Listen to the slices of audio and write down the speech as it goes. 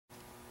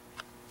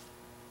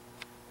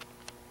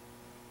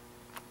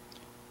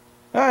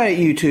Alright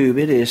YouTube,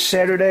 it is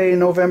Saturday,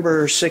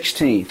 November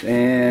 16th,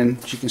 and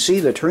as you can see,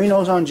 the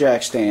Torino's on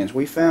jack stands.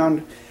 We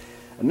found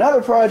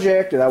another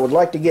project that I would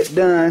like to get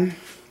done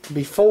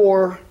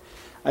before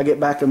I get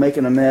back to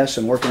making a mess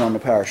and working on the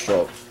Power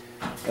Stroke.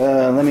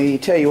 Let me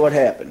tell you what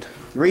happened.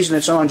 The reason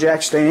it's on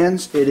jack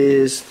stands, it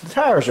is the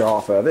tires are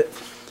off of it.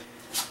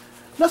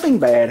 Nothing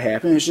bad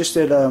happened, it's just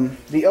that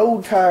the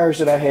old tires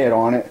that I had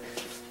on it,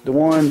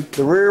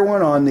 the rear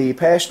one on the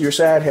passenger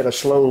side had a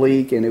slow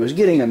leak, and it was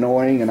getting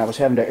annoying, and I was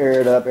having to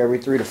air it up every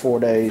 3 to 4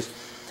 days.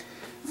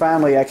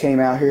 Finally, I came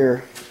out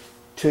here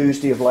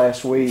Tuesday of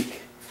last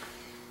week,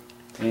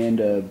 and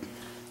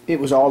it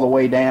was all the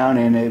way down,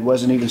 and it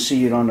wasn't even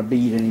seated on the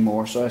bead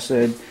anymore. So I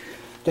said,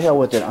 to hell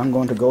with it, I'm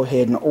going to go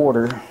ahead and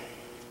order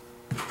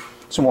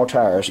some more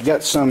tires.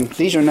 Got some.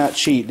 These are not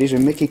cheap. These are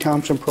Mickey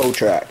Thompson Pro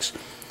Tracks.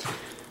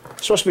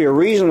 It's supposed to be a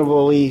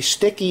reasonably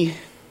sticky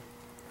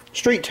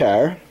street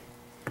tire.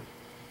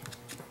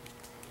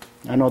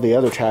 I know the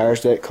other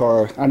tires, that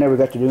car, I never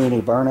got to do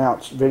any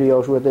burnouts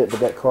videos with it, but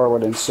that car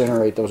would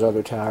incinerate those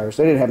other tires.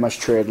 They didn't have much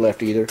tread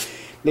left either.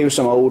 There was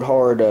some old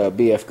hard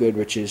BF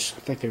Goodrich's. I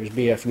think there was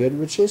BF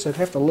Goodrich's. I'd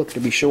have to look to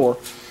be sure.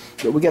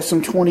 But we got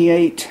some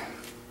 28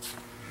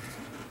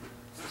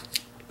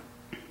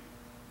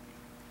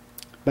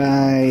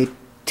 by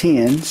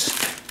 10s.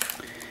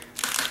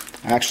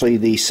 Actually,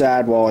 the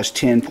sidewall is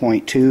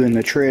 10.2 and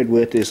the tread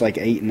width is like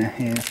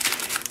 8.5.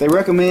 They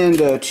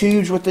recommend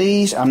tubes with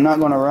these. I'm not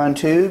going to run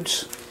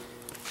tubes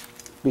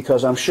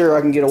because I'm sure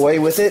I can get away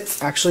with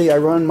it. Actually, I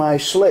run my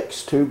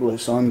slicks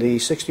tubeless on the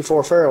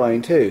 64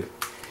 Fairlane too.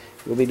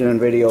 We'll be doing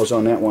videos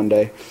on that one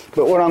day.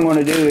 But what I'm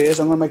going to do is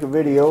I'm going to make a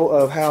video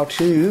of how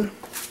to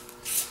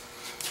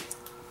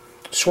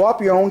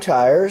swap your own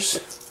tires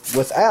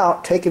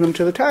without taking them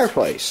to the tire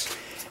place.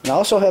 And I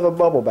also have a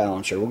bubble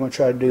balancer. We're going to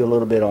try to do a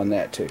little bit on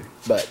that too.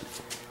 But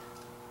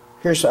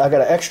here's, I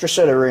got an extra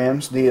set of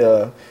rims.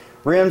 The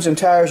rims and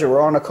tires that were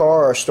on the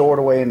car are stored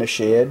away in the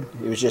shed.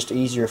 It was just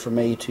easier for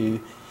me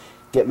to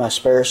get my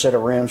spare set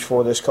of rims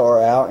for this car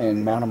out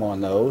and mount them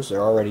on those. They're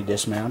already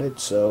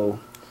dismounted, so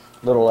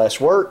a little less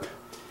work.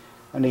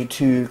 I need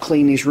to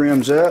clean these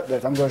rims up.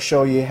 I'm going to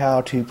show you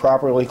how to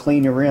properly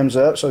clean your rims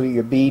up so that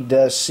your bead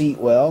does seat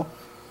well.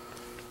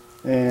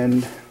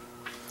 And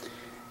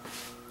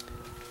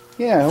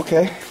yeah,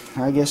 okay,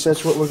 I guess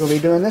that's what we're going to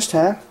be doing this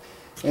time.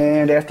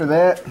 And after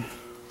that,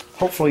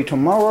 hopefully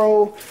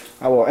tomorrow,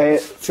 I will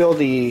fill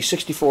the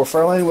 64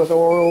 Fairlane with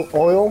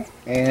oil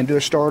and do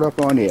a startup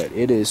on it.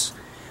 The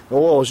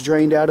oil is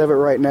drained out of it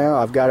right now.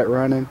 I've got it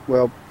running.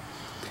 Well,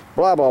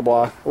 blah blah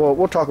blah. Well,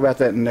 we'll talk about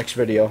that in the next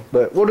video.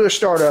 But we'll do a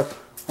startup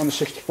on the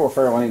 64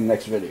 Fairlane in the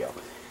next video.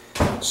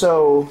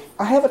 So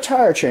I have a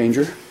tire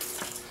changer.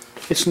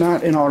 It's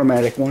not an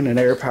automatic one, an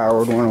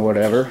air-powered one or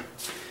whatever.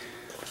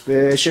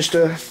 It's just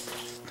I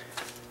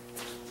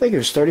think it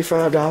was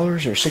 $35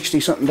 or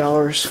 60-something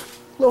dollars.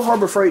 Little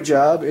Harbor Freight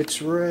job.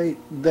 It's right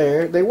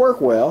there. They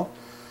work well,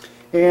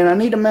 and I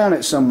need to mount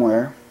it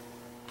somewhere.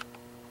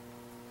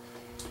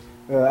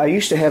 I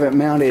used to have it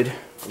mounted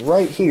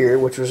right here,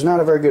 which was not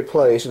a very good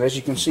place, and as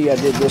you can see, I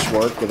did this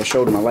work that I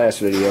showed in my last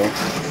video.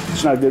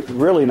 It's not good,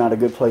 really not a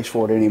good place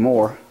for it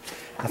anymore.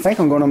 I think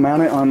I'm going to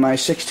mount it on my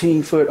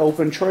 16-foot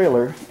open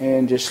trailer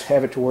and just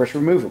have it to where it's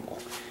removable.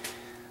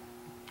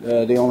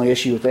 The only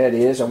issue with that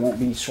is I won't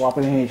be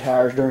swapping any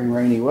tires during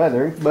rainy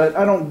weather, but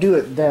I don't do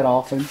it that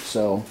often,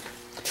 so.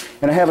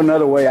 And I have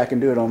another way I can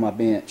do it on my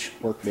bench,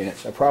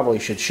 workbench. I probably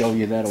should show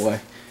you that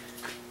way.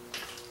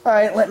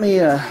 Alright, let me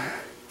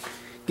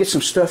get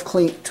some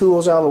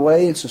tools out of the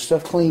way and some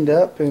stuff cleaned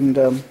up, and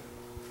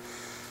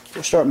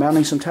we'll start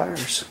mounting some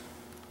tires.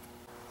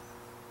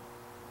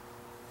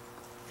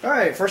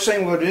 Alright, first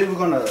thing we'll do, we're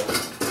going to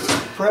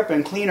prep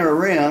and clean our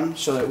rim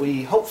so that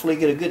we hopefully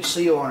get a good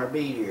seal on our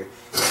bead here.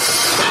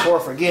 Before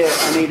I forget,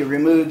 I need to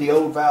remove the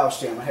old valve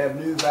stem. I have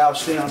new valve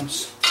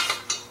stems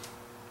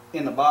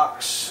in the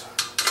box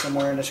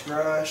somewhere in this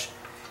garage,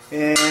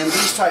 and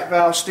these type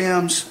valve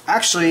stems,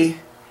 actually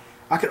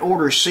I could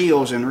order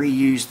seals and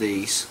reuse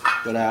these,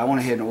 but I went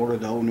ahead and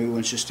ordered the whole new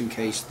ones just in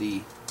case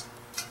the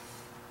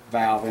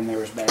valve in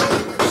there is bad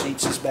or the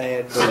seats is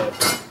bad.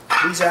 But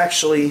these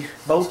actually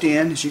bolt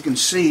in, as you can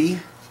see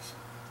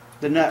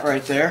the nut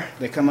right there.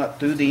 They come up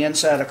through the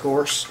inside, of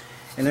course,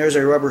 and there's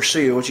a rubber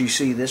seal, which you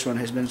see this one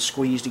has been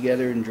squeezed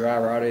together and dry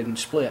rotted and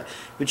split,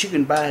 but you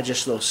can buy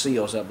just those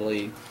seals, I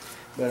believe.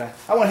 But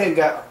I went ahead and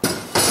got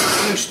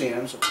new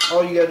stems.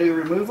 All you got to do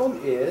to remove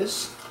them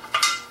is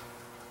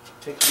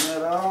take the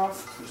nut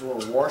off. There's a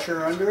little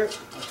washer under it,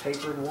 a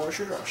tapered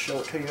washer. I'll show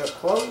it to you up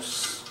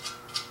close.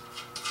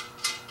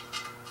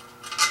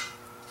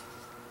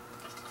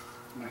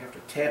 You might have to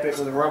tap it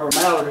with a rubber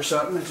mallet or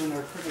something. It's in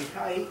there pretty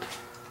tight.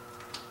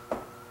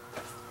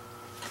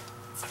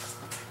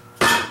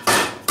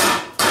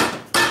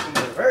 And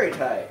they're very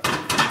tight.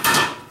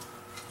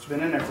 It's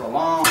been in there for a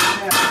long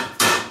time.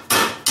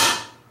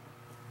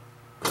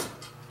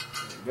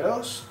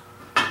 Goes.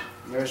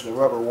 There's the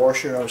rubber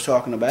washer I was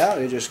talking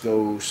about. It just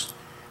goes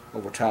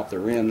over top the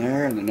rim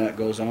there, and the nut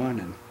goes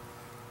on,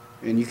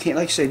 and you can't,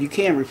 like I said, you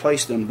can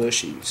replace them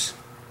bushings.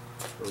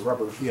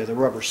 the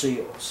rubber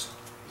seals.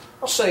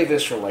 I'll save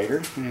this for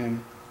later,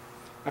 and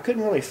I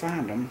couldn't really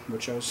find them,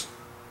 which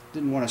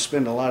didn't want to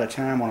spend a lot of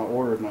time when I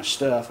ordered my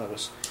stuff.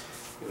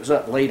 It was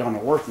up late on a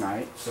work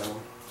night,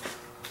 so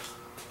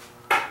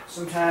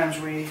sometimes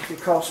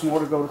it costs more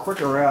to go the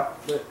quicker route,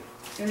 but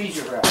an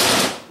easier route.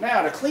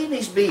 Now, to clean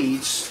these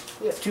beads,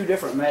 we have two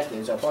different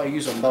methods. I'll probably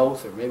use them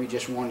both, or maybe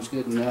just one is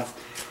good enough.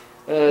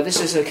 This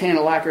is a can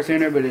of lacquer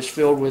thinner, but it's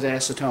filled with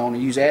acetone.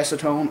 You use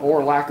acetone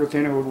or lacquer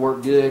thinner would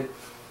work good.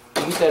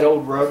 Get that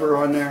old rubber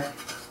on there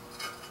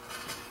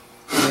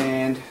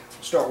and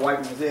start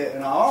wiping with it.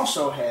 And I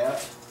also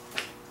have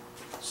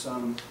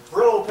some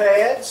Brillo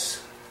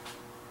pads,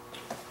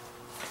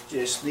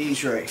 just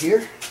these right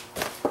here,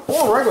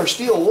 or regular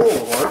steel wool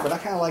will work, but I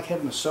kind of like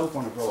having the soap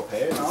on the Brillo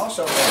pad. And I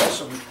also have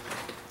some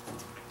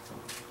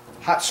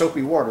hot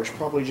soapy water. It's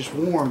probably just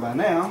warm by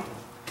now.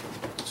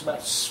 It's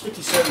about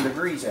 57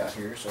 degrees out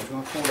here, so it's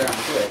going to cool down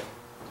quick.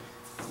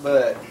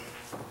 But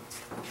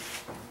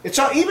it's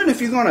all, even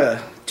if you're going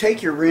to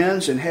take your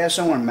rims and have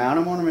someone mount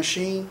them on a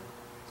machine,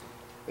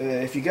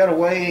 if you got a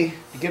way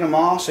to get them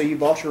off, so you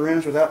bought your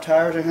rims without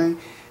tires or anything,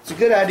 it's a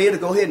good idea to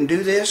go ahead and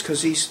do this,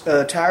 because these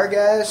tire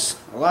guys,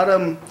 a lot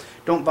of them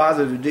don't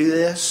bother to do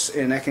this,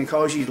 and that can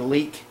cause you to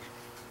leak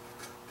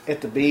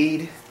at the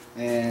bead.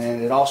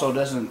 And it also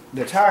doesn't,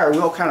 the tire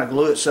will kind of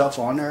glue itself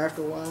on there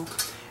after a while,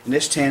 and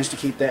this tends to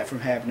keep that from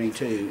happening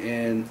too.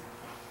 And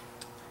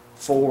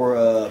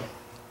for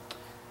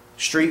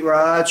street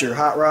rods or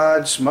hot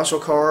rods, muscle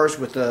cars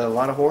with a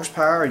lot of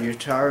horsepower, and your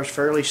tire is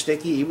fairly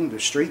sticky, even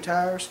with street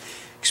tires,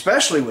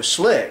 especially with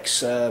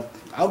slicks.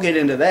 I'll get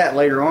into that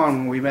later on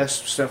when we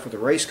mess stuff with the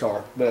race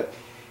car, but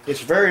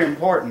it's very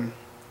important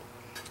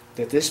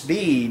that this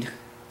bead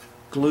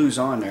glues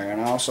on there.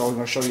 And I'm also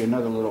going to show you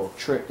another little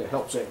trick that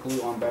helps that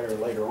glue on better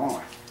later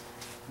on.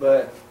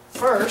 But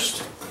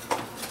first,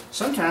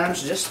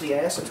 sometimes just the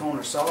acetone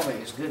or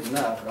solvent is good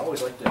enough. I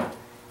always like to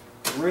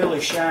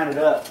really shine it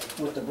up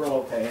with the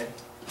Brillo pad.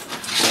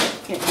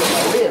 Can't get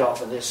my lid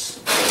off of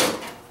this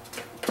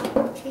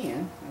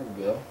can. There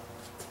we go.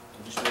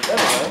 So just do it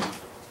that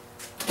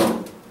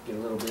way. Get a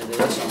little bit of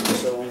this on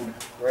this old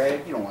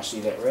rag. You don't want to see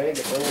that rag.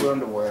 It's old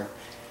underwear.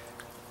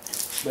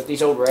 But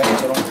these old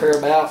rags I don't care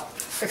about.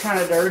 They're kind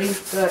of dirty,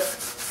 but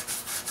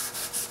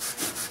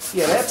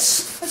yeah,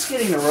 that's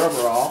getting the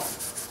rubber off.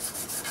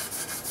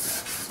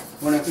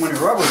 When the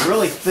rubber is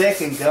really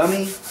thick and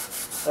gummy,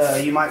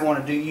 you might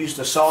want to use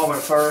the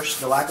solvent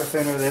first, the lacquer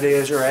thinner that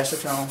is, or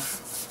acetone.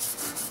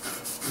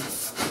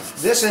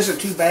 This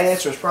isn't too bad,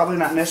 so it's probably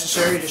not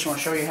necessary. Just want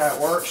to show you how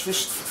it works.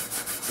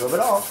 Just rub it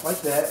off like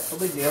that, no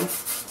big deal.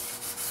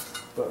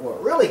 But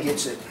what really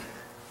gets it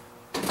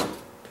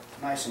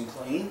nice and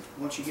clean,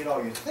 once you get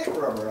all your thick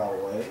rubber out of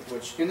the way,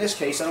 which in this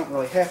case I don't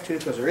really have to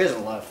because there isn't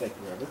a lot of thick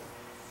rubber.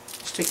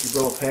 Just take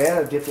your Brillo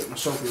pad, I dip it in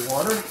soapy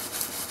water,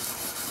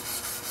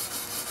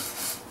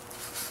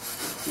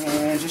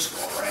 and just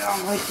go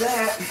around like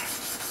that.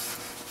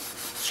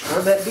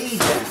 Scrub that bead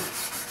down.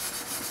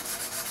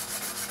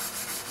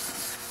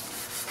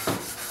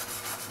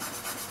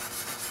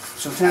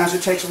 Sometimes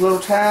it takes a little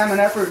time and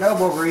effort and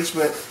elbow grease,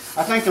 but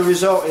I think the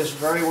result is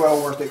very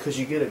well worth it because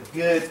you get a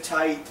good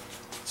tight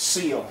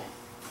seal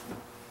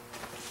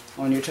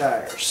on your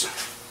tires.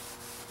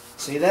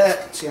 See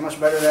that? See how much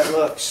better that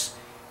looks?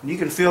 And you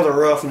can feel the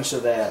roughness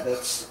of that.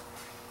 That's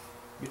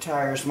your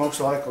tires most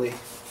likely.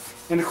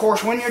 And of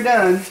course, when you're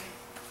done,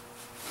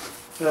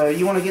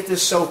 you want to get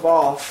this soap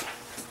off.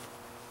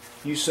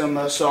 Use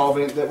some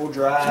solvent that will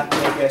dry,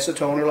 like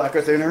acetone or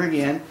lacquer thinner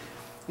again,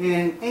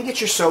 and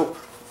get your soap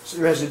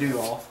residue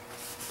off.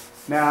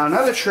 Now,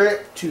 another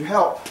trick to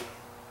help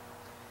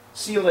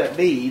seal that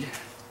bead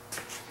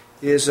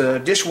is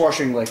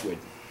dishwashing liquid.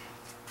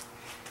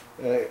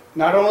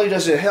 Not only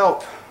does it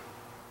help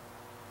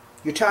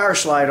your tire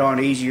slide on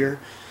easier,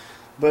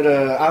 but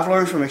I've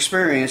learned from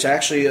experience.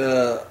 Actually,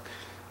 a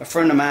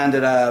friend of mine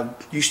that I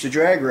used to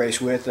drag race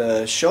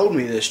with showed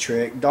me this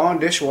trick. Dawn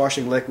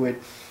dishwashing liquid,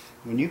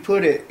 when you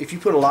put it, if you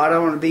put a lot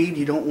on a bead,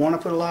 you don't want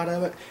to put a lot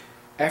of it.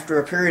 After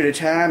a period of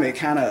time, it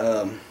kind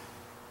of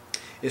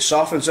it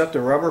softens up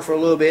the rubber for a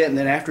little bit, and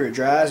then after it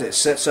dries, it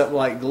sets up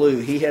like glue.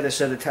 He had a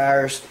set of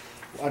tires.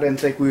 I didn't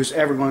think we was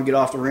ever going to get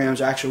off the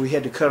rims. Actually, we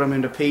had to cut them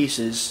into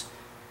pieces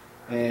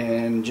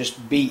and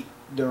just beat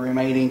the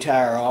remaining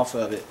tire off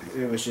of it.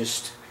 It was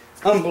just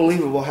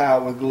unbelievable how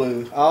it would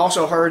glue. I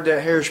also heard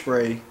that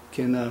hairspray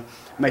can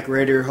make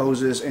radiator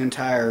hoses and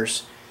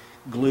tires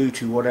glue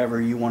to whatever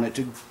you want it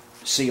to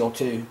seal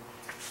to.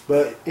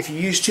 But if you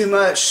use too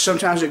much,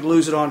 sometimes it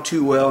glues it on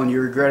too well and you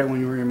regret it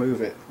when you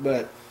remove it.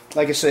 But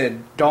like I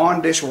said,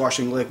 Dawn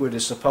dishwashing liquid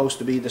is supposed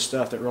to be the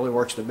stuff that really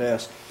works the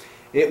best.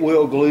 It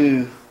will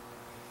glue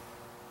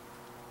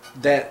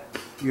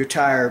your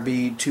tire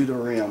bead to the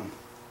rim,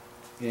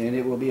 and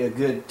it will be a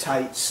good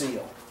tight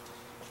seal.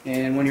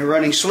 And when you're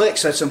running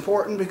slicks, that's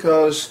important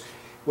because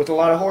with a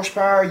lot of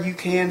horsepower you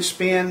can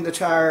spin the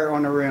tire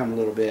on the rim a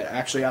little bit.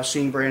 Actually, I've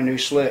seen brand new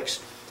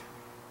slicks.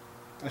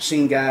 I've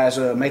seen guys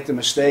make the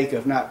mistake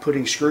of not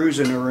putting screws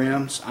in the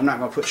rims. I'm not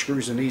going to put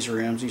screws in these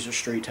rims. These are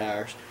street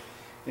tires.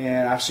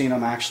 and I've seen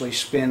them actually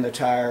spin the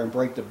tire and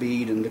break the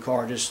bead, and the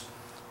car just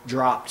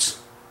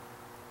drops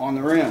on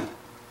the rim.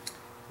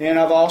 And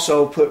I've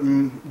also put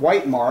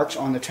white marks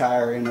on the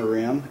tire in the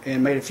rim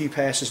and made a few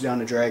passes down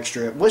the drag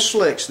strip with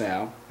slicks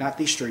now, not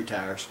these street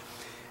tires.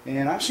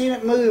 And I've seen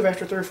it move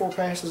after 3 or 4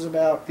 passes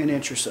about an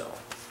inch or so.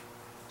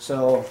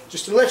 So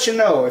just to let you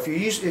know, if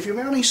you're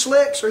mounting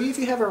slicks, or if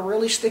you have a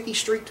really sticky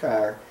street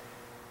tire,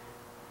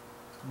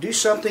 do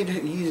something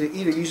to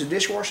either use a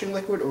dishwashing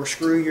liquid or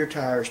screw your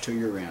tires to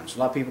your rims. A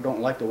lot of people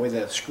don't like the way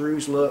the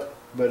screws look,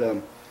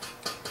 but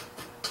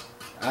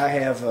I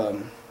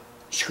have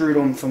screwed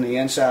them from the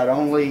inside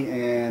only,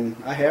 and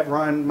I have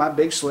run my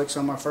big slicks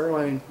on my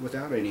Fairlane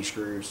without any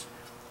screws.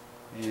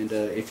 And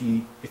if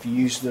you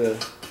use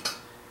the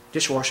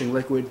dishwashing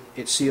liquid,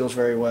 it seals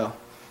very well.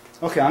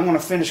 Okay, I'm going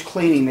to finish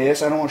cleaning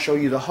this. I don't want to show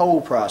you the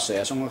whole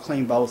process. I'm going to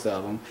clean both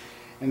of them,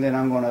 and then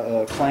I'm going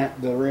to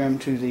clamp the rim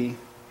to the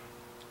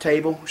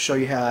table, show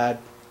you how I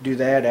do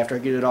that after I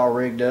get it all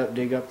rigged up,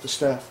 dig up the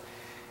stuff,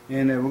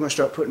 and we're going to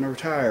start putting our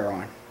tire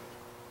on.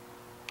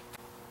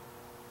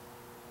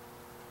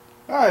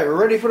 Alright, we're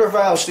ready to put our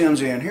valve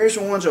stems in. Here's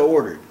the ones I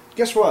ordered.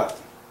 Guess what?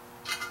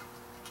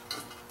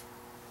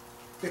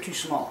 They're too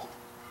small.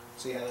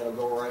 See how that'll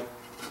go right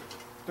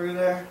through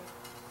there?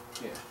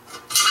 Yeah.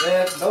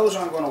 Those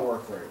aren't going to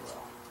work very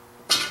well.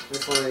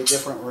 They're for a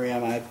different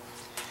rim.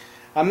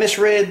 I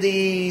misread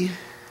the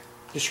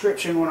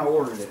description when I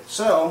ordered it.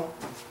 So,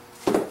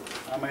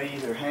 I may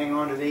either hang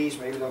on to these,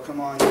 maybe they'll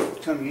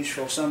become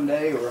useful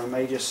someday, or I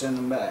may just send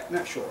them back.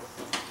 Not sure.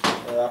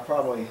 I'll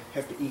probably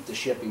have to eat the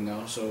shipping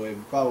though, so it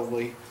would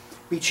probably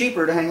be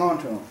cheaper to hang on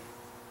to them.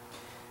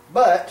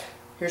 But,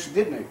 here's the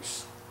good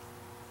news.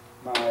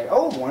 My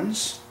old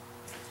ones,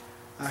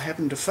 I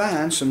happened to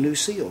find some new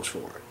seals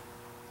for it.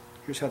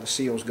 Here's how the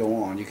seals go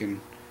on. You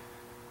can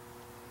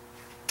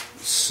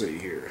see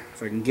here.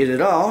 If I can get it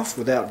off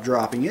without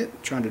dropping it,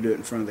 I'm trying to do it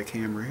in front of the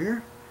camera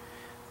here.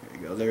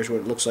 There you go. There's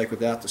what it looks like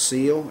without the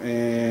seal.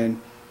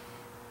 And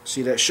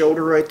see that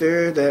shoulder right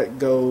there? That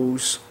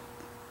goes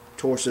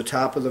towards the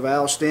top of the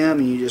valve stem,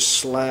 and you just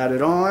slide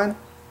it on.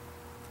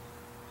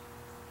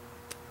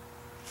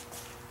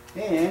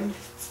 And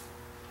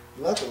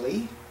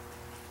luckily,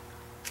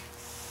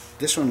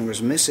 this one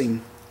was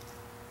missing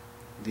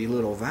the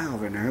little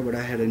valve in there, but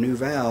I had a new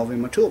valve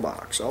in my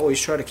toolbox. I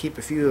always try to keep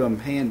a few of them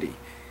handy.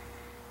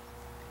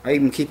 I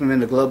even keep them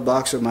in the glove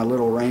box of my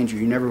little Ranger.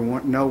 You never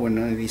know when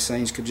none of these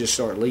things could just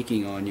start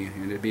leaking on you,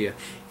 and it'd be an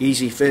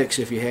easy fix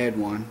if you had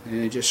one.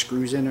 And it just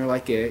screws in there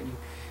like that.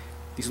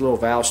 These little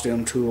valve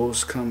stem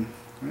tools come,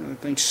 well, the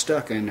thing's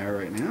stuck in there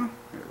right now.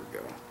 There we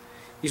go.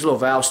 These little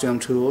valve stem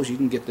tools, you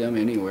can get them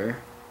anywhere,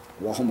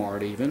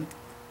 Walmart even.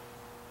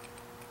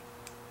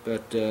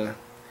 But yeah,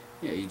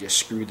 you just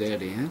screw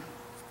that in.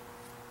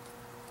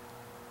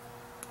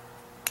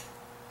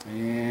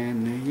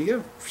 And there you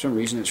go. For some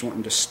reason it's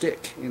wanting to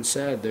stick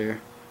inside there.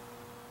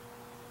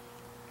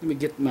 Let me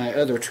get my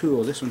other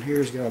tool. This one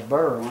here's got a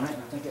burr on it, and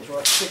I think that's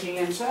what's sticking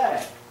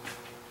inside.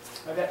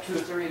 I've got 2 or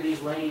 3 of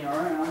these laying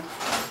around.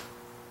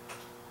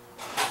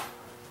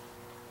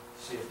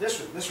 See if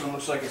this one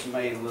looks like it's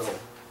made a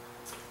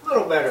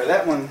little better.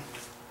 That one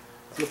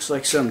looks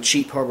like some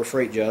cheap Harbor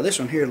Freight job. This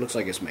one here looks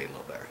like it's made a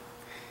little better.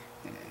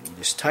 And you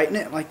just tighten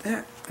it like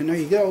that, and there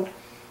you go.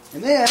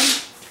 And then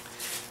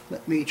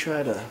let me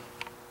try to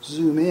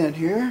zoom in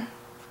here.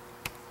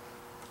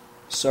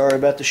 Sorry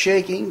about the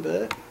shaking,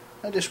 but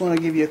I just want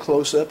to give you a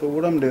close-up of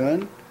what I'm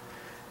doing.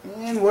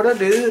 And what I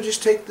do, I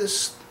just take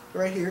this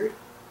right here,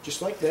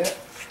 just like that,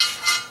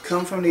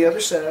 come from the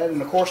other side,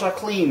 and of course I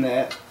clean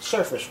that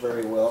surface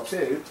very well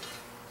too.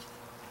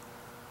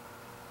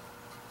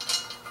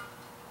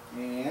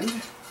 And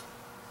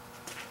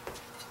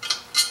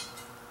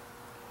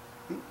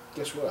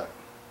guess what?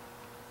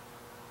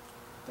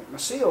 I think my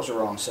seals are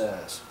wrong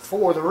size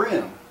for the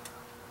rim.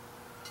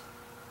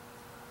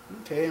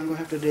 Okay, I'm going to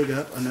have to dig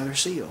up another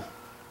seal.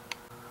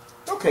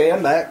 Okay,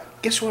 I'm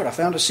back. Guess what? I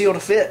found a seal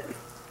to fit.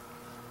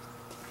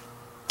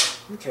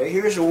 Okay,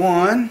 here's the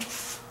one.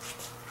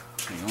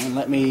 Hang on,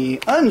 let me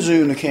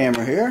unzoom the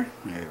camera here.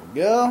 There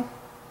we go.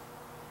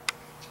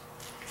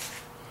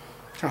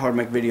 It's hard to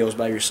make videos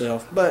by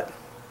yourself, but you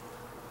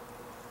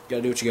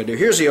gotta do what you gotta do.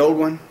 Here's the old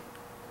one.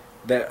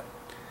 That,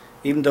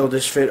 even though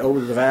this fit over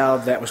the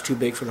valve, that was too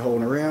big for the hole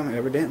in the rim.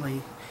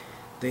 Evidently,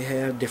 they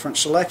have different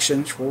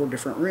selections for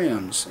different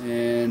rims,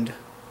 and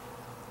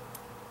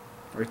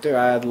right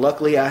there,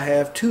 luckily I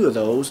have 2 of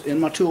those in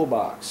my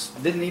toolbox.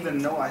 Didn't even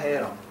know I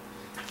had them.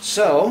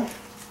 So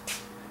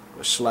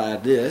we'll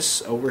slide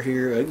this over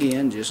here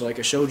again, just like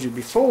I showed you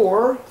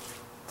before,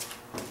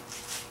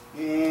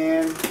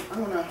 and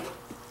I'm gonna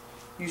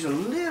use a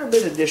little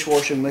bit of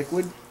dishwashing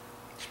liquid.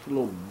 Just put a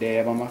little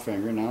dab on my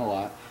finger, not a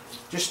lot,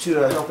 just to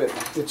help it.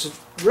 It's a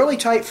really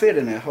tight fit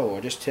in that hole. I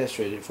just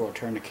tested it before I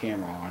turned the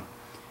camera on.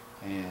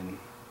 And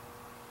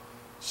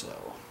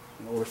so,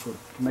 in order to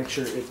make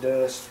sure it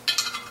does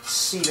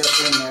seat up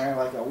in there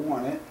like I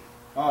want it,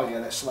 oh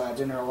yeah, that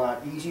slides in there a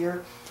lot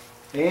easier.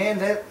 And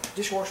that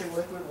dishwashing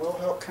liquid will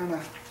help kind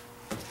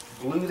of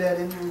glue that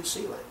in there and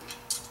seal it.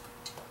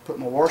 put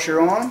my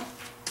washer on,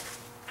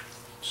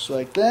 just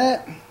like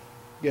that.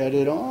 Got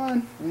it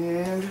on,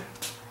 and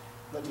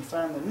let me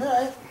find the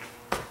nut.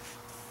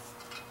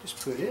 Just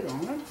put it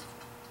on.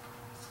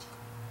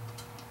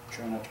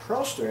 Try not to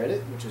cross thread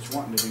it, which it's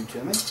wanting to do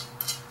to me.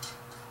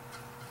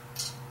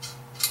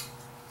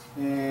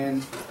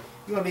 And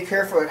you want to be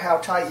careful at how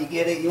tight you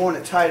get it. You want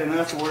it tight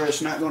enough to where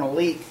it's not going to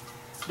leak,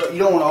 but you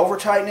don't want to over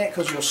tighten it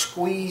because you'll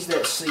squeeze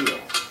that seal.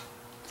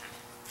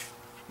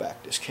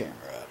 Back this camera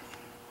up.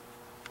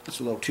 It's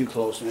a little too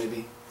close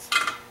maybe.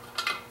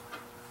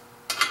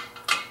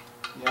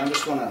 Yeah, I'm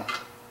just going to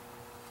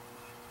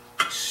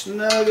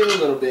snug it a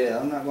little bit.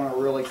 I'm not going to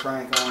really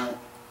crank on it.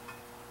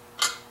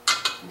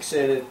 Like I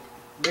said,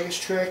 the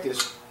biggest trick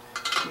is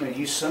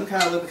use some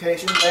kind of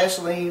lubrication.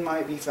 Vaseline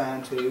might be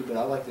fine too, but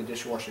I like the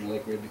dishwashing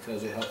liquid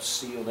because it helps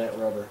seal that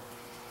rubber.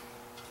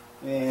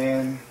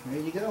 And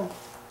there you go.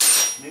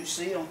 New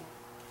seal.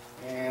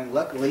 And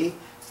luckily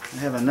I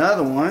have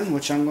another one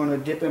which I'm going to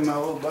dip in my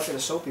little bucket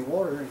of soapy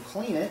water and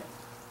clean it.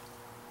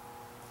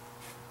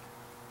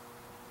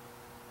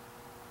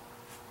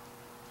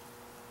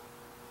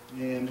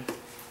 And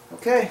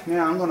okay,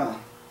 now I'm going to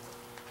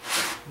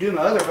do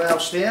my other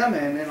valve stem,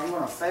 and then I'm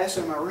going to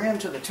fasten my rim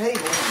to the table,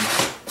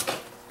 and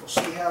we'll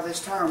see how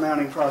this tire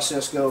mounting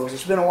process goes.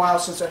 It's been a while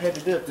since I had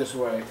to do it this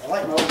way. I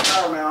like my old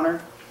tire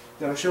mounter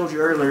that I showed you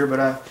earlier,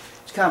 but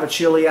it's kind of a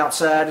chilly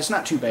outside. It's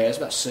not too bad. It's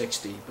about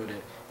 60, but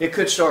it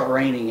could start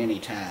raining any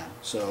time.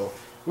 So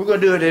we're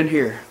going to do it in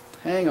here.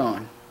 Hang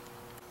on.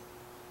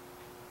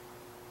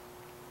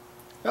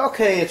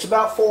 Okay, it's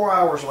about 4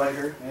 hours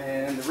later,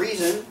 and the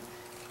reason it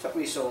took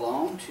me so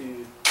long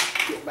to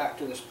get back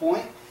to this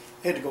point,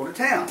 I had to go to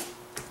town.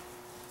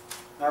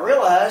 I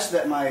realized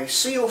that my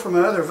seal from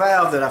another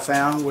valve that I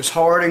found was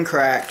hard and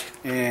cracked,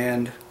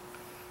 and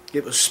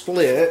it was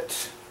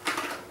split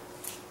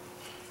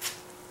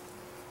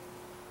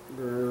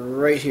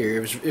right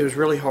here. It was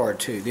really hard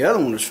too. The other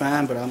one was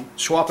fine, but I'm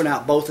swapping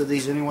out both of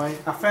these anyway.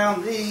 I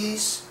found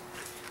these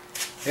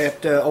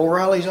at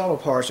O'Reilly's Auto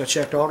Parts. I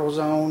checked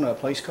AutoZone, a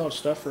place called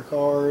Stuff for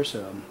Cars.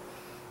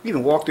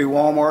 Even walked through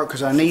Walmart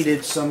because I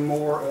needed some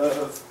more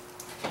of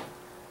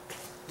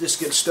this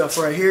good stuff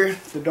right here,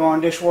 the Dawn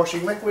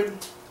dishwashing liquid.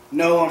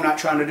 No, I'm not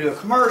trying to do a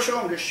commercial.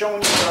 I'm just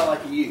showing you what I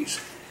like to use.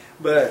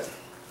 But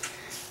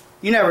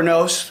you never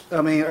know.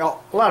 I mean, a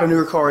lot of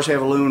newer cars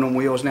have aluminum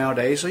wheels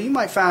nowadays, so you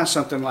might find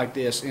something like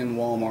this in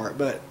Walmart,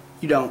 but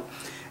you don't.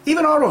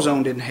 Even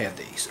AutoZone didn't have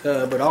these,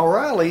 but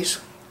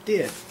O'Reilly's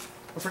did.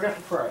 I forgot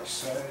the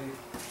price.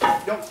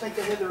 I don't think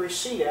they had the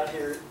receipt out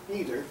here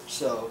either,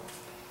 so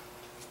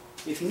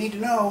if you need to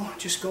know,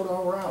 just go to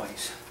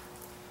O'Reilly's.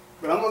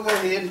 But I'm going to go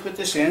ahead and put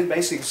this in.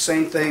 Basically the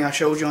same thing I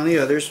showed you on the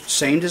others.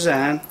 Same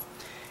design.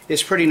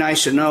 It's pretty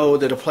nice to know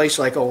that a place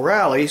like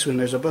O'Reilly's, when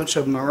there's a bunch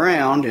of them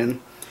around in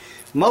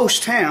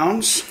most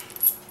towns,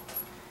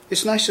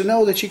 it's nice to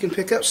know that you can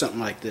pick up something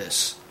like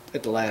this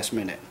at the last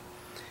minute.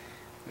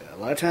 A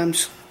lot of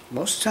times,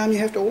 most of the time you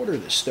have to order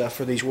this stuff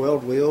for these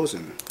weld wheels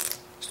and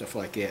stuff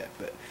like that.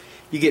 But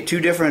you get two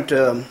different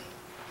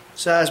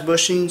size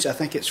bushings. I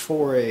think it's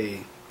for a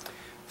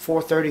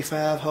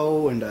 435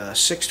 hole and a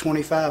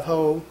 625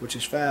 hole, which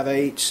is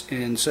 5/8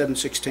 and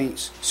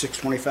 7/16.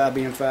 625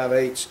 being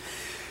 5/8.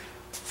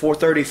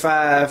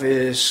 435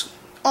 is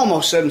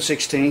almost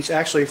 7/16.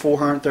 Actually,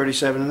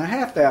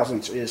 437.5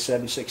 thousandths is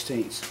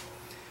 7/16.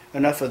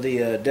 Enough of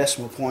the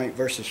decimal point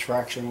versus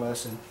fraction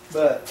lesson.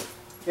 But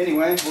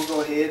anyway, we'll go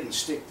ahead and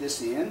stick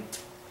this in.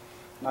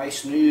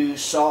 Nice new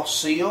soft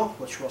seal,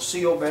 which will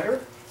seal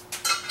better.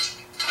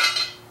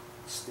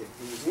 Stick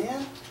these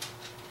in.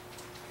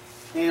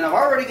 And I've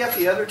already got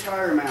the other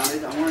tire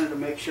mounted. I wanted to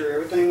make sure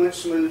everything went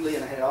smoothly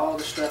and I had all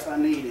the stuff I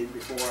needed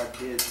before I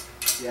did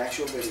the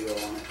actual video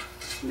on it.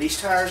 And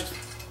these tires,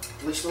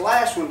 at least the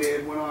last one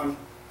did, went on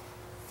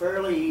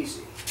fairly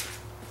easy.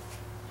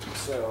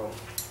 So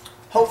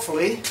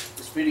hopefully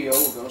this video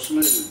will go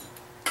smooth.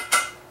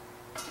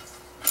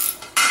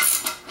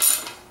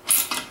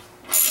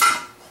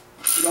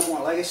 You don't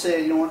want, like I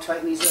said, you don't want to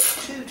tighten these up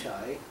too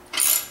tight.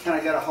 Kind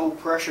of got to hold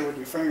pressure with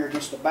your finger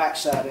against the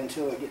backside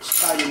until it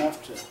gets tight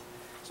enough to.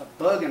 It's a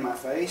bug in my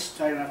face,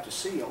 tight enough to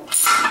seal.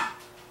 I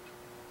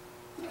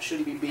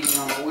shouldn't be beating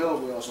on the wheel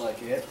wheels like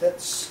that.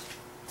 That's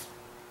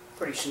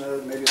pretty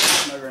snug, maybe a little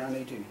snugger than I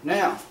need to.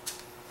 Now,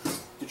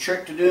 the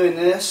trick to doing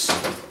this,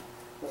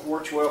 what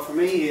works well for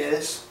me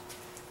is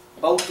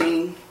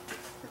bolting,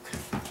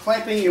 or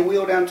clamping your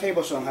wheel down the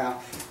table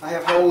somehow. I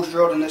have holes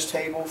drilled in this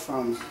table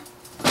from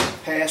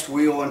past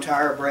wheel and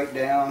tire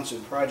breakdowns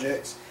and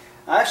projects.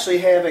 I actually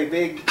have a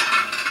big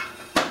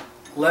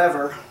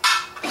lever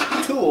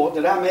tool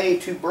that I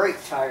made to break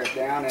tires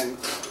down, and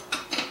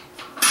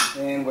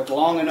with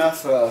long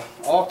enough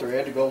all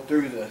thread to go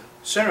through the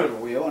center of the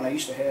wheel, and I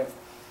used to have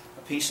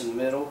a piece in the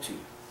middle to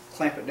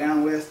clamp it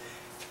down with.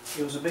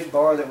 It was a big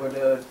bar that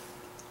would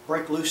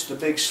break loose the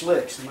big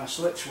slicks, and my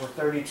slicks were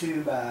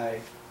 32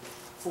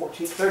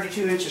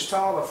 inches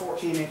tall by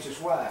 14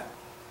 inches wide.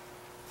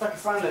 If I can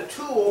find a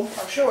tool,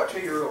 I'll show it to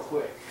you real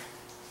quick.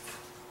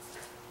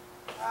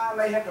 I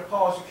may have to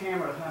pause the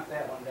camera to hunt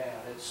that one down.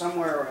 It's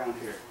somewhere around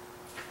here.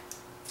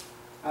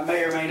 I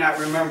may or may not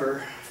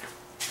remember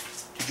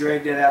to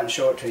drag that out and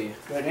show it to you.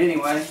 But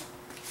anyway,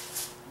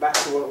 back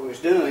to what we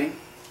was doing.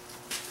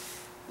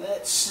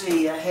 Let's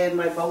see, I had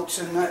my bolts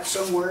and nuts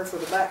somewhere for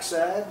the back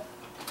side.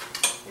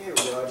 Here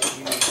we go, I just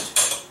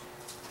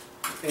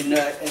used a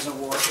nut as a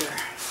washer.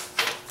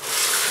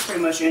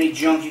 Pretty much any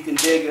junk you can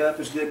dig up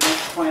is good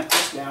enough to clamp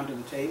this down to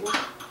the table.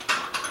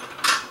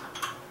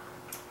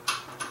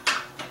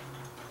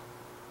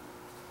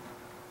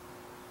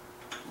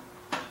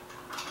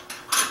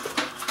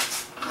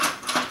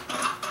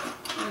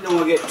 You don't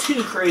want to get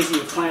too crazy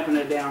with clamping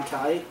it down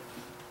tight,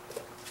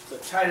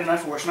 but tight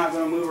enough where it's not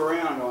going to move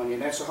around on you.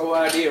 That's the whole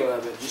idea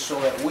of it, just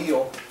so that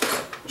wheel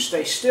will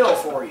stay still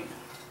for you.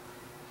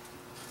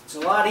 It's a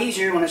lot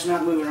easier when it's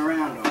not moving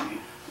around on you.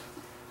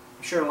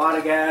 I'm sure a lot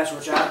of guys,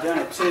 which I've done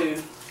it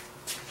too,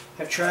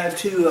 have tried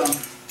to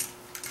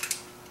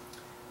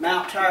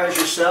mount tires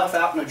yourself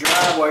out in the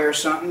driveway or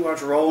something while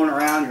it's rolling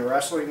around, you're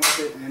wrestling with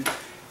it, and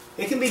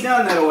it can be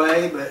done that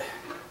way, but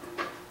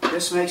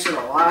this makes it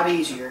a lot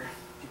easier.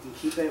 You can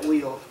keep that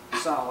wheel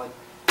solid.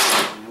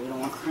 And we don't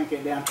want to crank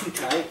it down too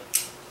tight,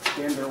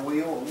 bend our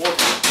wheel or warp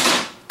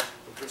it.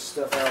 Get this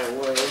stuff out of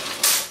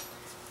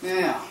the way.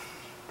 Now,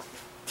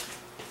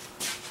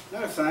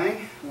 another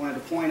thing I wanted to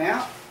point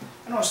out,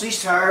 I noticed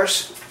these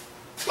tires,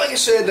 like I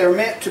said, they're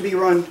meant to be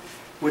run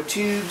with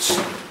tubes,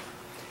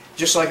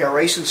 just like a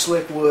racing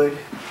slick would.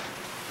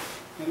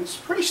 And it's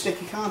a pretty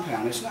sticky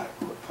compound. It's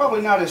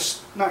probably not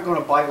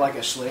going to bite like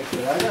a slick,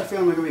 but I got a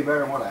feeling they're going to be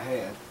better than what I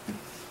had.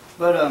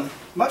 But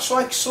much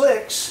like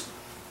slicks,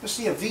 let's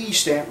see a V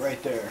stamp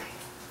right there.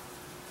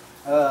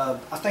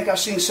 I think I've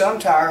seen some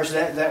tires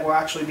that will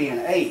actually be an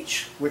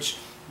H, which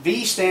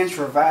V stands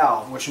for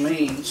valve, which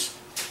means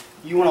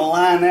you want to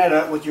line that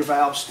up with your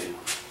valve stem.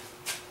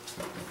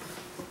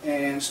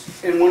 And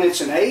when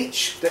it's an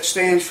H, that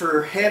stands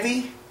for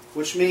heavy,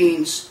 which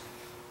means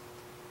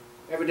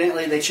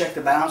evidently they check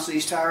the balance of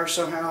these tires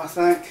somehow, I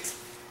think.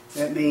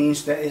 That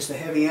means that is the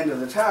heavy end of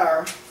the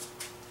tire,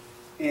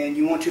 and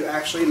you want to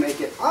actually make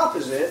it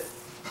opposite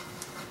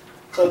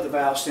of the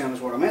valve stem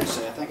is what I meant to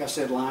say. I think I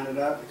said line it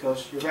up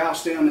because your valve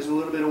stem is a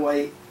little bit of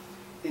weight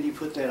and you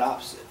put that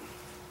opposite.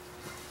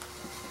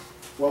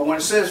 Well, when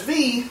it says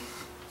V,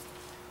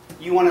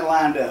 you want it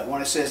lined up.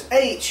 When it says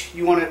H,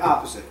 you want it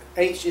opposite.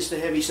 H is the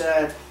heavy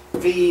side.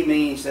 V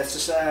means that's the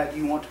side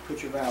you want to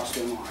put your valve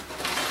stem on.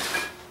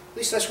 At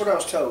least that's what I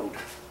was told.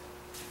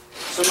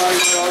 Somebody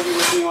might argue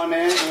with me on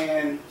that,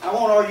 and I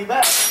won't argue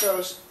back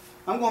because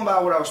I'm going by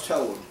what I was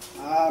told.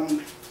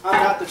 I'm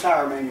not the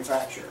tire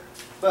manufacturer,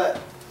 but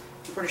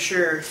I'm pretty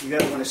sure you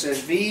got when it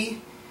says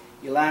V,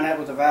 you line up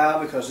with the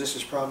valve because this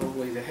is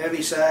probably the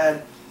heavy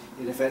side,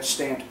 and if that's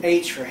stamped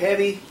H for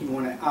heavy, you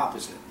want it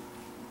opposite.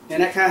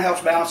 And that kind of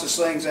helps balance the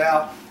slings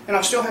out, and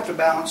I'll still have to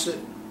balance it,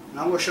 and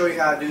I'm going to show you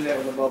how to do that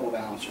with a bubble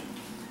balancer.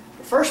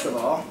 But first of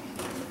all,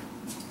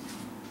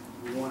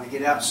 you want to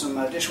get out some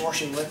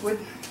dishwashing liquid.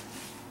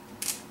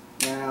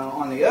 Now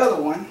on the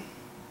other one,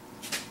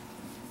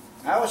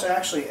 I was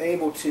actually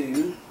able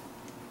to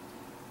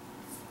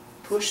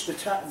push the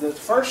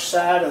first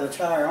side of the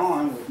tire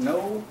on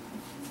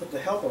with the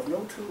help of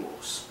no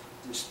tools.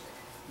 Just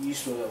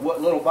used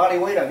what little body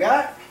weight I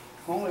got,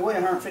 only weigh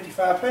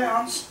 155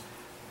 pounds,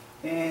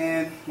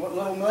 and what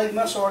little leg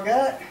muscle I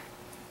got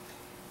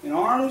in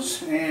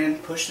arms,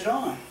 and pushed it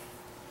on.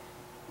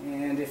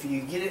 And if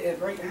you get it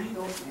at right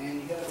angle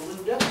and you got it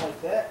lubed up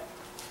like that,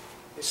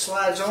 it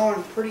slides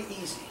on pretty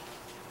easy.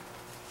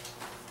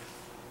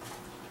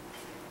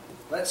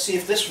 Let's see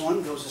if this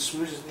one goes as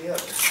smooth as the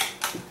other.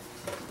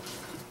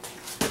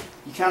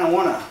 You kind of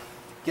want to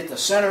get the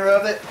center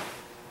of it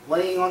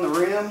laying on the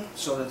rim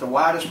so that the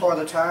widest part of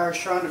the tire is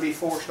trying to be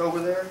forced over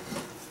there.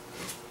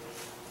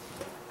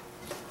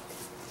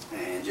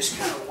 And just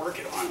kind of work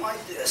it on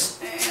like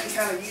this and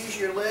kind of use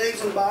your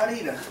legs and body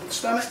to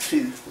stomach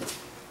to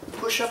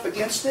push up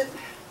against it.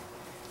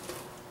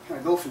 Kind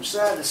of go from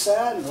side to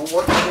side and we'll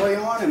work our way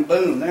on, and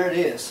boom, there it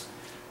is.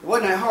 It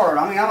wasn't that hard.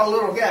 I mean, I'm a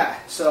little guy,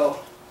 so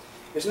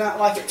it's not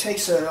like it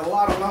takes a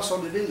lot of muscle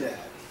to do that.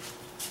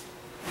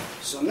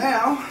 So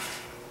now,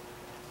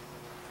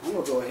 I'm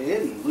going to go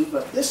ahead and lube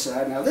up this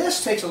side. Now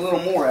this takes a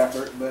little more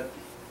effort, but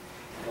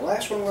the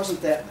last one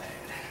wasn't that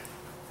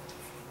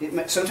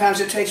bad. Sometimes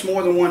it takes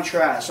more than one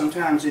try.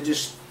 Sometimes it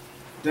just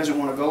doesn't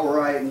want to go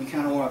right and you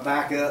kind of want to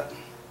back up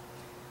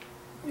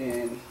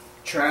and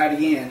try it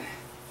again.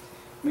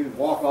 Maybe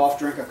walk off,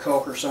 drink a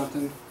Coke or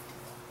something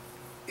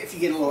if you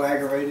get a little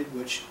aggravated,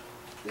 which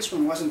this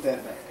one wasn't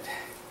that bad.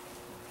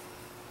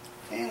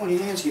 And when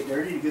your hands get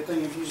dirty, the good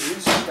thing of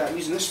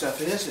using this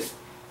stuff is it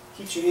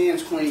keeps your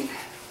hands clean.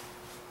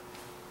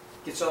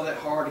 Gets all that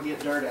hard to get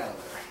dirt out of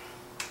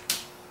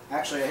there.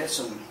 Actually, I had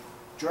some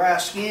dry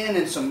skin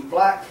and some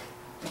black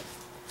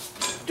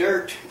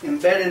dirt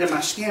embedded in my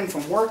skin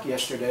from work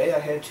yesterday.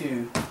 I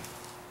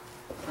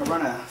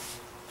run a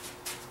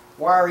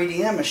wire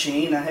EDM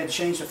machine. I had to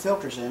change the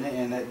filters in it,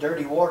 and that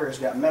dirty water has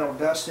got metal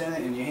dust in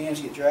it, and your hands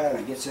get dry and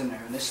it gets in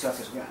there, and this stuff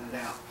has gotten it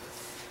out.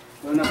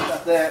 But enough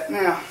about that.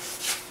 Now,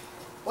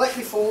 like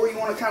before, you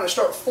want to kind of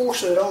start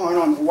forcing it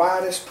on the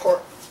widest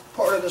part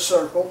of the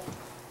circle.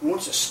 And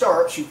once it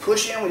starts, you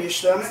push in with your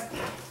stomach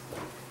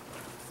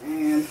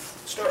and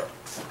start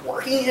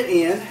working it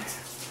in.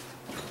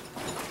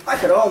 I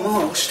could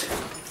almost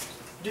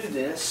do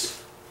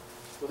this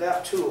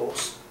without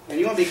tools. And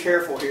you want to be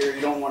careful here.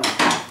 You don't want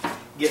to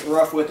get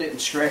rough with it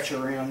and scratch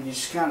around. You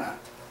just kind of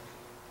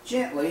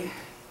gently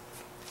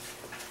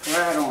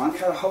try it on.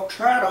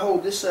 Try to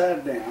hold this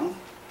side down.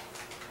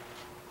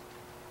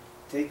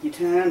 Take your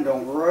time.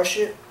 Don't rush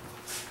it.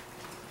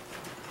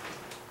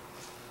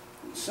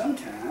 And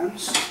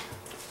sometimes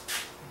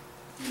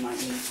you might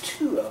need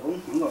two of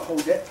them. I'm going to hold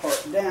that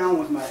part down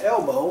with my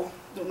elbow.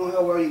 Don't know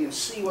how well you can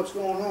see what's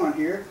going on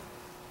here.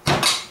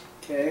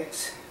 Okay.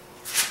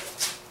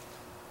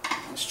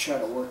 Let's try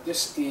to work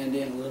this end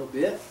in a little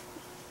bit.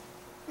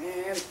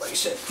 And like I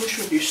said, push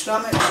with your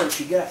stomach so that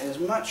you got as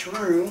much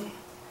room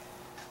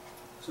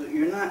so that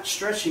you're not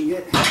stretching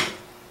it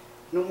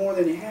no more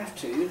than you have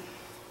to.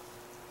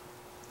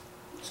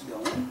 It's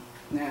going.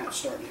 Now it's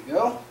starting to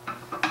go.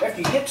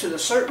 After you get to a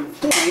certain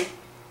point,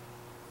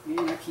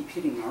 and I keep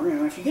hitting my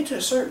rim, if you get to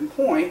a certain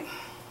point,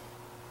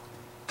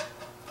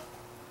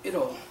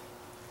 it'll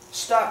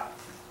stop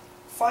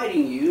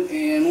fighting you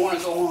and want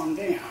to go on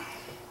down.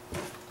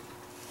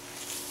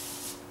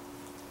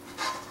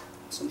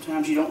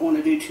 Sometimes you don't want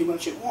to do too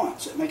much at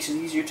once. It makes it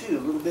easier too, a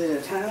little bit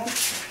at a time.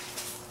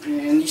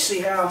 And you see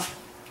how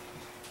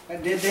I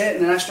did that,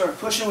 and then I started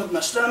pushing with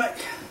my stomach.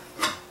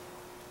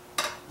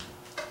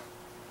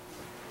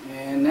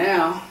 And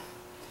now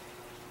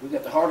we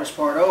got the hardest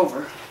part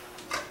over.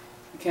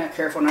 Be kind of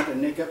careful not to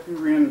nick up your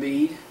rim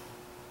bead.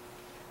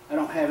 I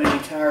don't have any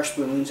tire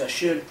spoons. I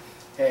should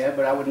have,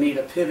 but I would need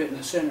a pivot in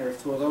the center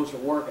if one of those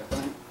would work, I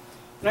think. And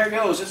there it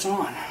goes, it's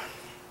on.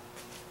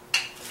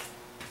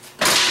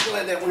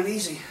 Glad that went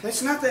easy.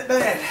 That's not that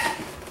bad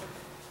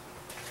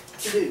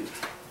to do,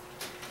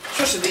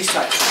 especially these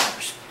type of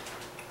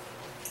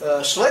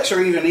tires. Slicks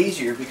are even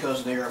easier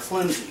because they are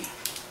flimsy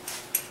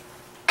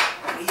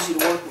and easy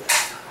to work with.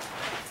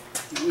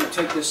 I'm going to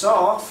take this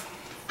off.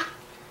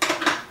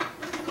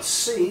 Let's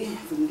see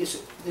if we can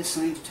get this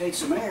thing to take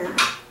some air.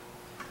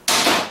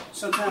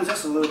 Sometimes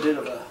that's a little bit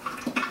of a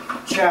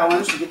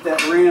challenge to get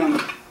that rim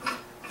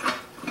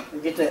or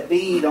get that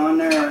bead on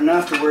there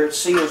enough to where it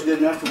seals good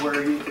enough to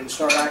where you can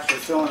start actually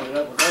filling it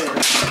up with air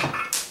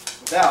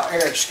without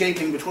air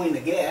escaping between the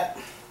gap,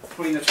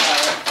 between the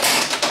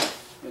tire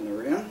and the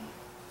rim.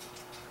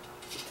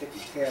 Take the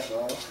cap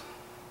off.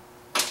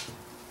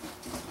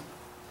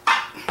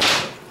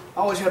 I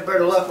always have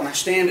better luck when I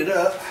stand it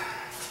up.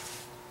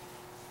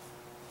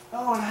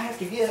 Oh, and I have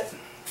to get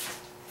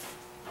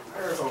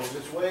air hose.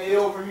 It's way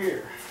over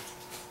here.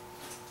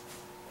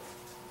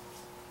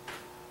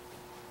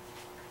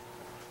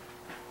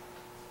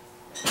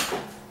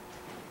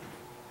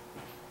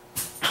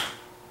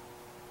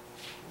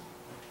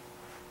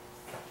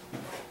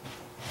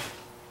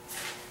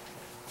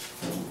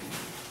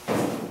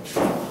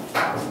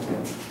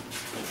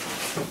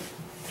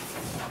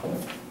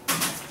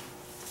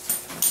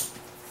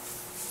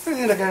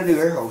 And I got a new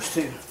air hose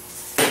too.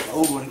 The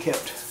old one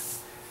kept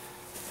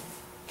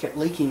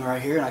leaking right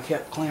here, and I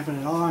kept clamping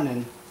it on,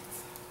 and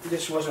it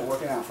just wasn't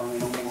working out for me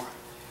no more.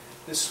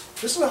 This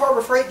is a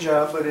Harbor Freight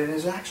job, but it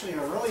is actually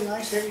a really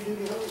nice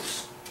heavy-duty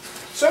hose.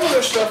 Some of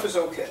their stuff is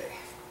okay.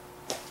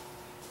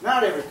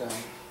 Not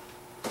everything.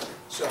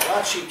 So a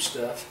lot of cheap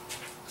stuff.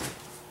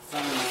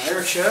 Found my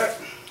air chuck,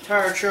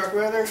 tire chuck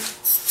rather.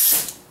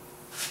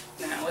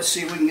 Now let's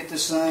see if we can get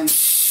this thing.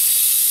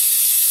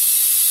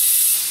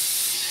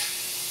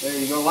 There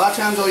you go. A lot of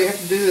times all you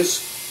have to do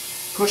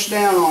is push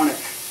down on it.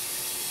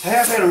 I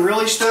have had them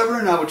really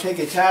stubborn. I would take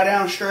a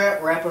tie-down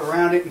strap, wrap it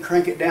around it, and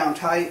crank it down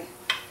tight.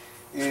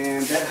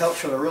 And that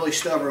helps for the really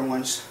stubborn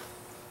ones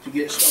to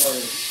get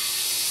started.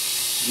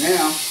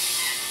 Now,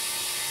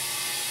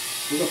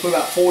 we're going to put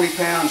about 40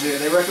 pounds there.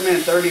 They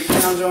recommend 30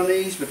 pounds on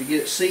these, but to get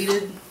it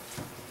seated,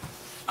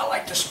 I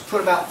like to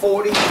put about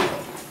 40.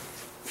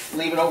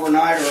 Leave it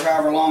overnight or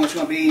however long it's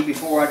going to be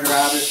before I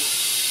drive it.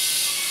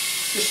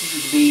 Just to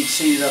get the beads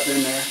seated up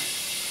in there.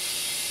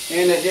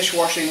 And that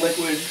dishwashing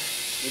liquid,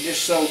 the dish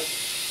soap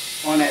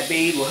on that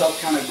bead will help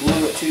kind of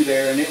glue it to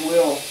there, and it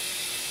will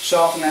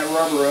soften that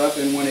rubber up,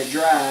 and when it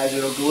dries,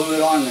 it'll glue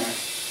it on there.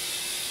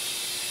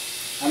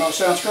 I know it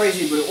sounds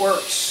crazy, but it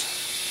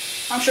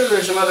works. I'm sure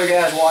there's some other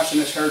guys watching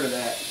this heard of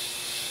that.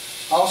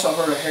 I also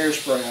heard of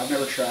hairspray. I've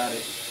never tried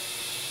it.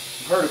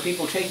 I've heard of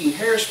people taking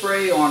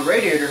hairspray on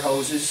radiator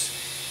hoses.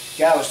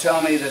 The guy was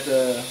telling me that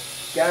the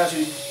guys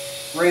who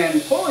ran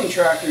pulling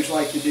tractors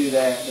like to do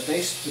that, but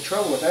the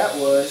trouble with that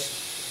was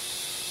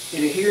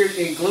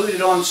it glued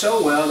it on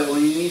so well that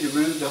when you need to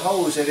remove the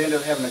hose, they'd end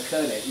up having to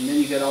cut it, and then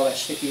you get all that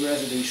sticky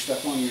residue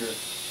stuck on your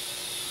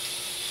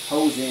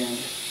hose end.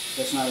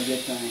 That's not a good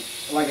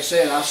thing. Like I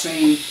said, I've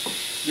seen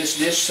this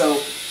dish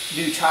soap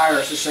do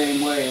tires the same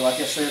way. Like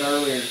I said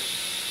earlier,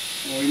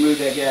 when we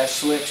moved that guy's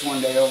slicks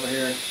one day over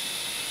here,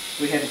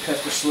 we had to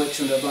cut the slicks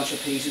into a bunch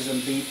of pieces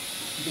and beat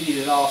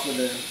it off with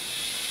a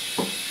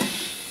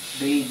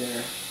bead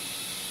there.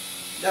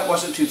 That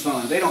wasn't too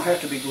fun. They don't have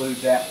to be glued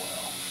that well.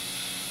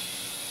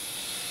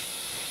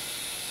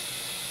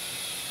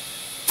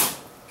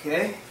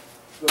 Okay,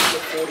 we'll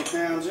put 40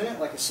 pounds in it,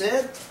 like I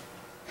said,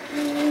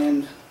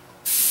 and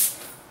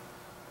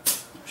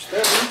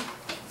steady.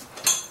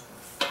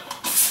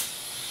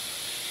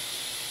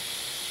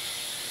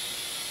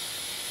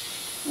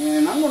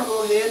 And I'm going to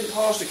go ahead and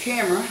pause the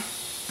camera,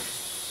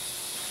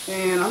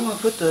 and I'm going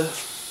to put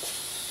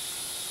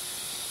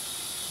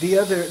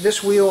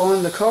this wheel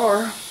on the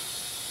car,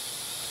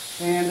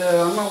 and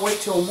I'm going to wait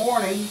till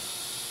morning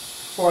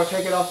before I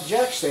take it off the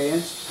jack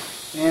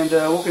stands, and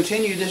we'll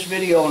continue this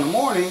video in the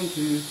morning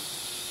and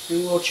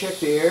we'll check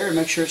the air and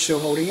make sure it's still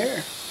holding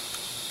air.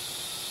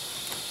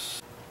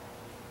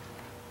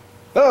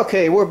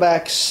 Okay, we're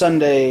back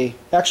Sunday,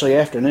 actually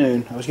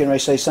afternoon. I was getting ready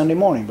to say Sunday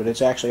morning, but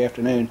it's actually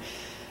afternoon.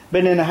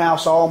 Been in the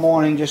house all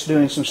morning just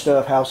doing some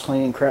stuff, house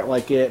cleaning, crap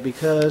like that,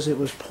 because it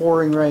was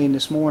pouring rain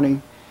this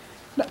morning.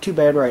 Not too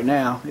bad right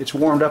now. It's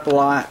warmed up a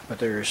lot, but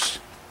there's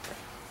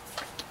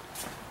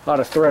a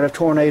lot of threat of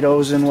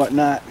tornadoes and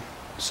whatnot.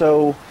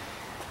 So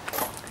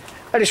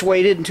I just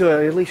waited until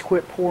it at least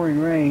quit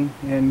pouring rain,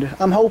 and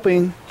I'm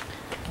hoping,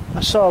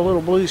 I saw a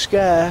little blue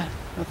sky.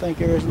 I think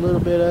there's a little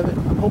bit of it.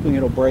 I'm hoping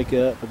it'll break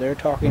up, but they're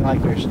talking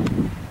like there's,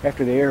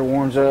 after the air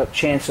warms up,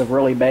 chance of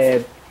really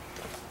bad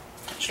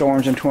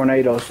storms and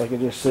tornadoes, like I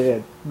just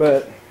said.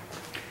 But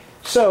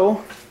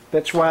so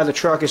that's why the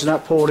truck is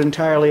not pulled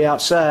entirely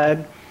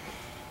outside,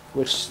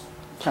 which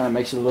kind of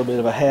makes it a little bit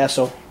of a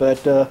hassle.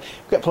 But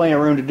we've got plenty of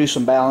room to do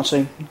some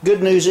balancing.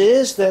 Good news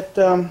is that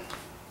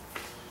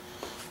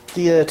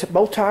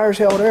both tires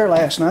held air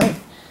last night.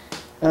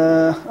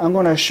 I'm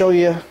going to show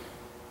you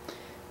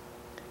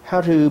how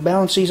to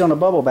balance these on a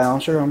bubble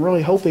balancer. I'm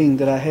really hoping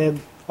that I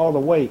have all the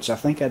weights. I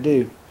think I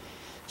do.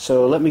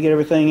 So let me get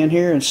everything in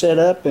here and set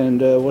up,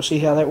 and we'll see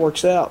how that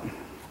works out.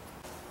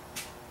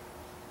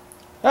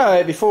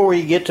 Alright, before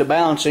we get to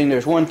balancing,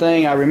 there's one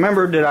thing I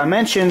remembered that I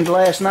mentioned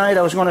last night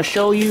I was going to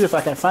show you if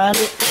I can find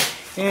it.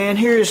 And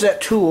here's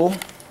that tool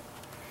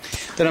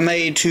that I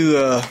made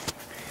to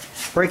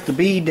break the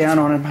bead down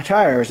on my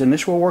tires, and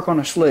this will work on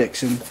the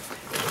slicks. And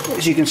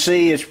as you can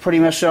see, it's pretty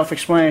much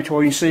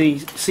self-explanatory. You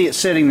see it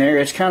sitting there.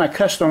 It's kind of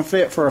custom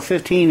fit for a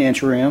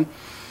 15-inch rim.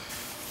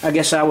 I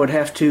guess I would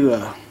have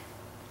to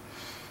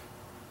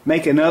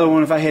make another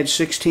one if I had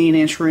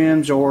 16-inch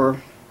rims,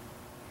 or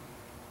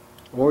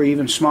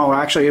even smaller.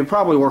 Actually, it would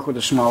probably work with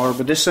a smaller,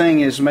 but this thing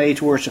is made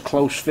to where it's a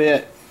close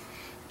fit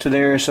to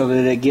there, so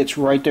that it gets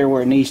right there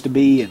where it needs to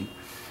be, and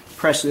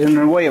press it. And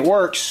the way it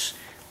works,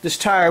 this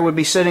tire would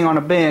be sitting on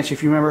a bench.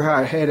 If you remember how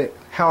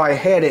I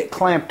had it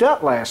clamped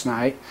up last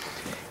night,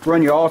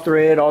 run your all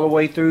thread all the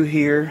way through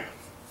here,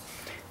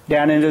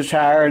 down into the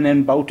tire, and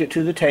then bolt it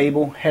to the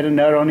table. Had a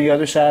nut on the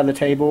other side of the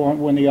table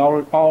when the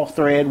all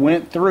thread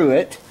went through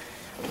it.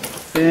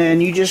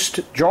 Then you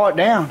just draw it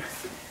down,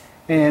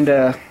 and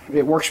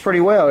it works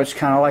pretty well. It's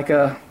kind of like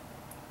a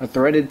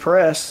threaded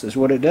press is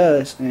what it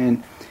does.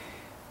 And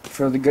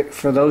for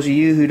those of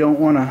you who don't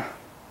want to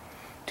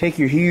take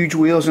your huge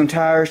wheels and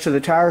tires to the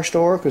tire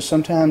store, because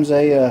sometimes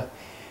they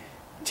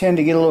tend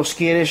to get a little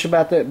skittish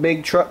about that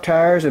big truck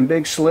tires and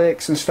big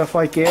slicks and stuff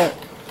like that,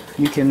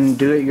 you can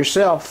do it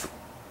yourself.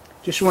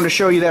 Just want to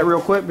show you that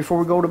real quick before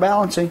we go to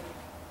balancing.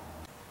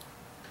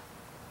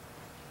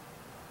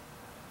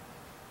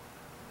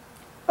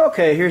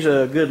 Okay, here's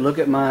a good look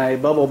at my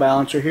bubble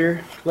balancer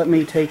here. Let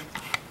me take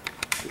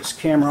this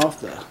camera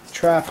off the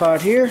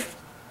tripod here,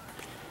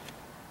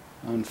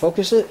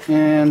 unfocus it,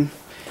 and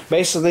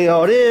basically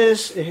all it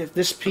is,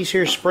 this piece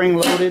here is spring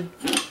loaded,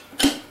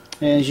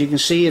 and as you can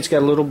see, it's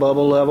got a little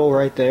bubble level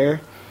right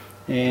there,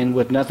 and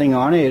with nothing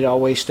on it, it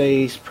always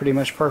stays pretty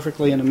much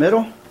perfectly in the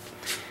middle.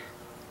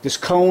 This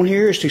cone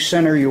here is to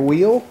center your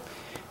wheel.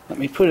 Let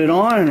me put it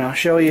on and I'll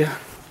show you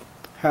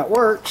how it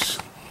works.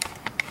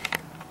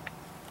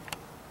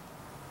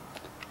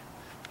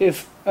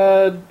 If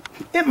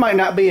it might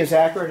not be as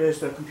accurate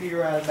as the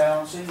computerized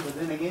balancing, but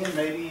then again,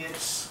 maybe it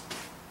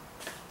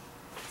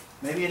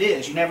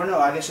is. You never know.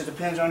 I guess it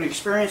depends on the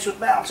experience with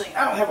balancing.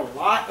 I don't have a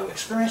lot of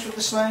experience with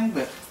this thing,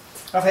 but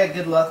I've had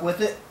good luck with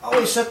it. I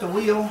always set the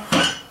wheel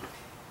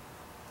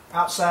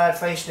outside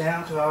face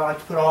down, because I like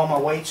to put all my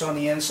weights on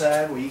the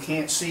inside where you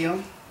can't see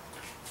them.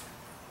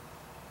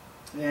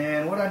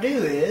 And what I do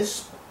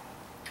is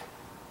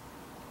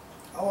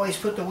I always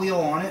put the wheel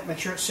on it, make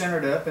sure it's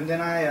centered up, and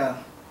then I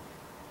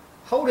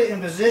hold it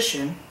in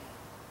position.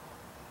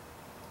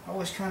 I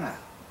always kind of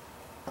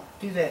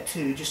do that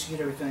too, just to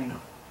get everything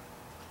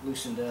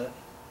loosened up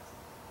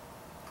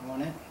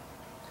on it.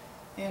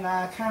 And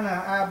I kind of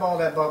eyeball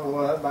that bubble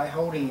up by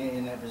holding it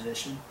in that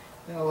position.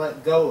 Then I'll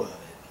let go of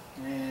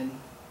it. And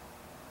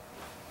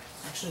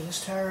actually,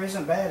 this tire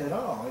isn't bad at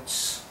all.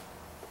 It's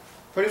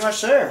pretty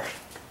much there.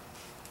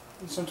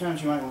 And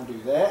sometimes you might want to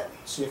do that,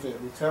 see if it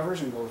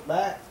recovers and goes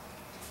back.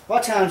 A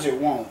lot of times it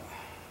won't.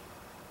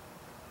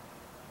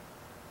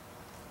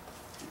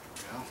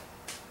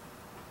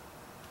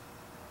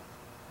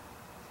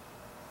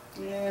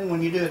 And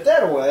when you do it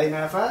that way,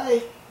 now if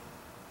I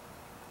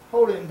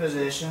hold it in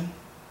position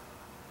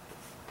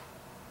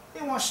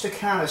wants to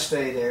kind of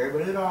stay there,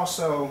 but it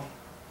also,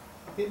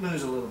 it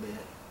moves a little bit.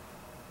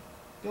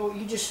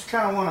 You just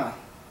kind of want to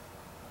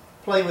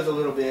play with it a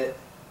little bit,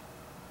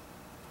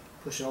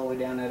 push it all the way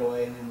down that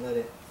way, and then let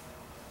it,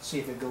 see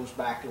if it goes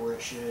back to where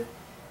it should.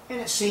 And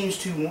it seems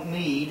to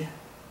need,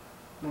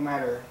 no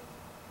matter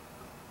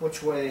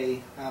which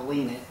way I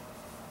lean it,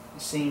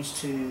 it seems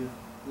to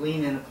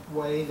lean in a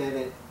way that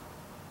it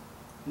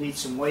needs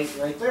some weight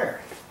right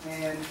there.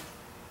 And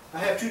I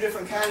have two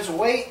different kinds of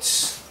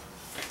weights.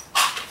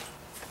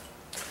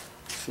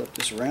 Flip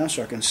this around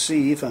so I can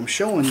see if I'm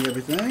showing you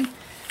everything.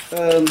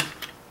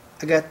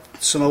 I got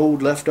some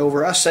old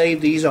leftover. I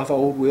saved these off of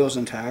old wheels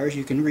and tires.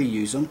 You can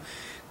reuse them.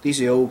 These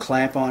are the old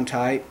clamp-on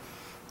type.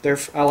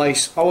 I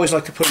always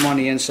like to put them on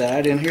the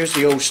inside. And here's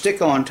the old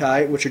stick-on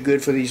type, which are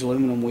good for these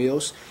aluminum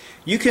wheels.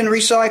 You can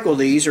recycle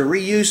these or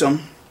reuse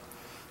them.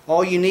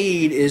 All you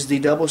need is the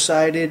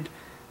double-sided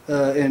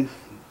and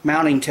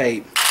mounting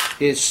tape.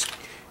 It's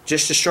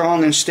just as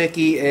strong and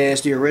sticky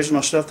as the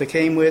original stuff they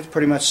came with.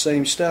 Pretty much the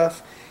same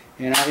stuff.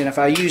 And if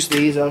I use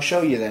these, I'll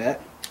show you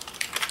that.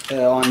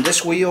 On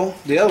this wheel,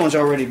 the other one's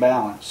already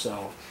balanced.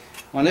 So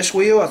on this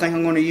wheel, I think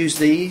I'm going to use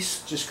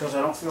these just because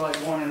I don't feel like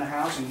going in the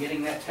house and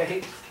getting that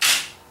tape.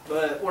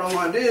 But what I'm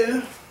going to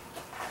do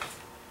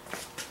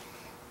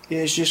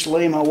is just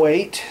lay my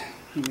weight.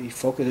 Let me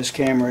focus this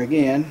camera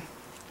again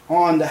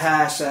on the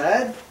high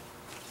side.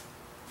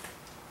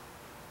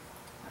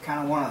 I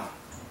kind of want to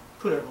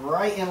put it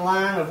right in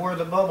line of where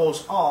the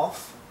bubble's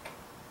off.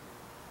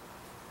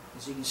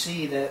 As you can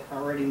see, that I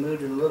already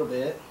moved it a little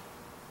bit.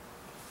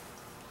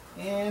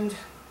 And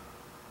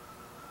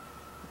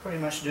pretty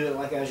much do it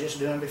like I was just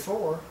doing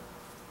before.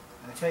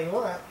 And I tell you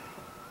what,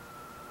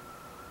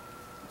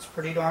 it's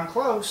pretty darn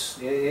close.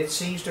 It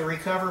seems to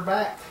recover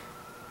back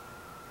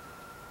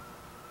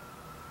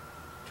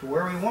to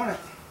where we want it.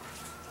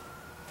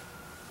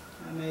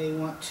 I may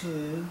want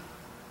to,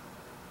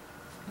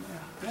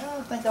 yeah,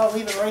 I think I'll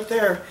leave it right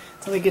there.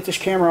 Let me get this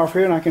camera off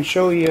here and I can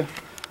show you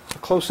a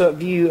close-up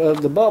view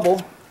of the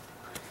bubble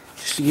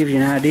just to give you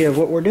an idea of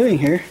what we're doing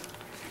here.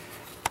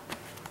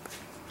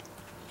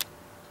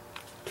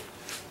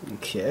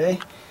 Okay,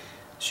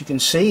 as you can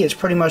see, it's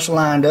pretty much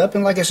lined up,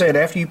 and like I said,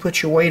 after you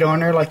put your weight on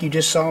there like you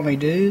just saw me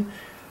do,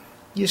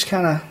 you just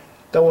kind of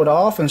throw it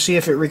off and see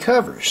if it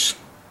recovers.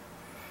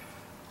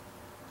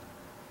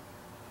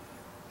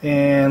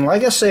 And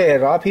like I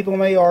said, a lot of people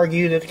may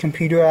argue that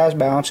computerized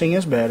balancing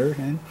is better,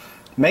 and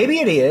maybe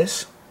it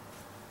is,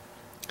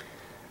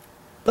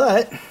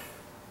 but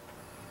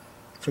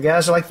for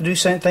guys that like to do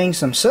things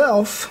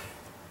themselves,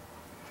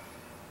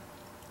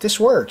 this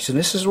works, and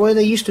this is the way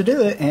they used to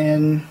do it,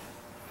 and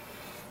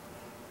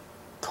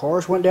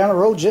cars went down the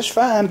road just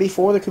fine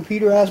before the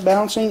computerized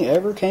balancing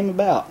ever came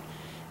about.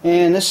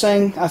 And this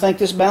thing, I think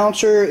this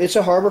balancer, it's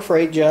a Harbor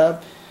Freight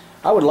job.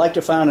 I would like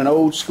to find an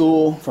old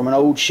school from an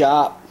old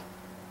shop,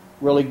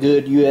 really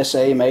good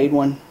USA made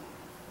one.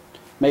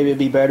 Maybe it'd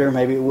be better,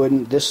 maybe it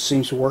wouldn't. This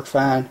seems to work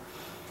fine.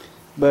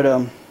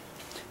 But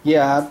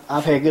yeah,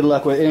 I've had good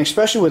luck with it, and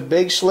especially with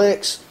big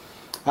slicks.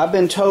 I've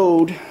been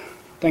told,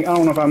 I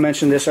don't know if I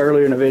mentioned this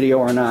earlier in the video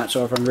or not,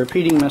 so if I'm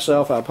repeating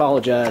myself, I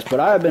apologize, but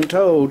I have been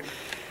told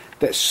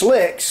that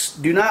slicks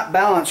do not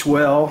balance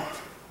well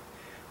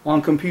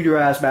on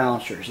computerized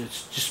balancers.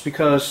 It's just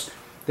because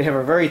they have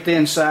a very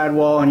thin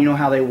sidewall, and you know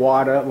how they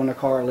wad up when the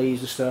car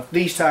leaves and stuff.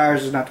 These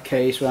tires is not the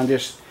case, but I'm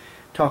just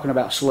talking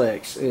about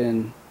slicks,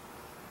 and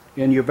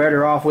you're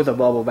better off with a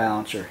bubble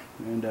balancer.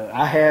 And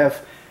I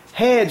have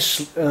had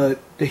the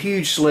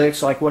huge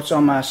slicks like what's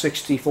on my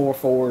 64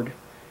 Ford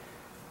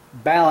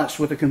balanced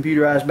with a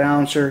computerized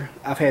balancer.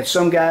 I've had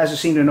some guys that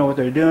seem to know what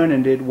they're doing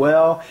and did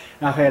well,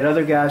 and I've had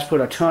other guys put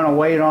a ton of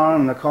weight on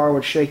them and the car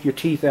would shake your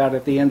teeth out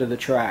at the end of the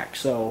track.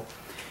 So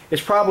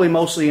it's probably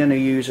mostly in the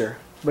user.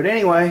 But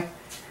anyway,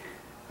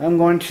 I'm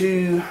going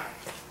to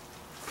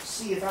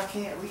see if I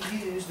can't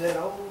reuse that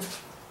old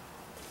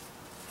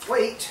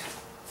weight.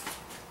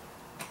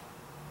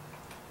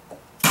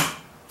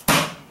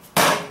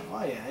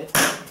 Oh yeah, it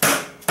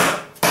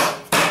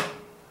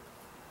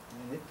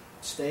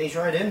stays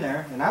right in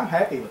there, and I'm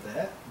happy with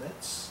that.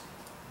 That's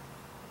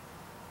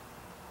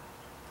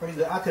pretty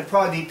good. I could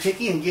probably be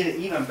picky and get it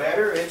even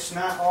better. It's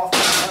not off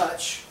that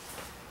much,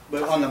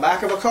 but on the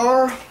back of a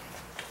car,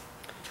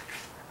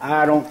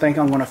 I don't think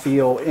I'm going to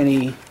feel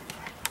any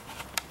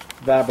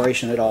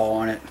vibration at all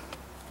on it.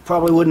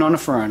 Probably wouldn't on the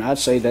front. I'd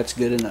say that's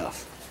good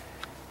enough.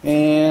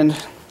 And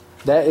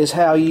that is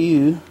how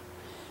you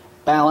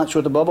balance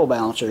with a bubble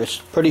balancer. It's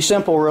pretty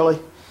simple, really.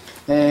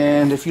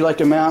 And if you like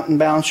to mount and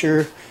balance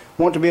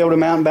want to be able to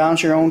mount and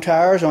balance your own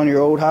tires on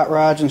your old hot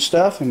rods and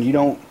stuff, and you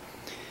don't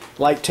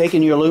like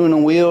taking your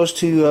aluminum wheels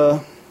to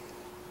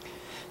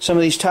some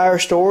of these tire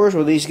stores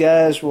where these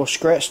guys will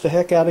scratch the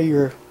heck out of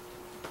your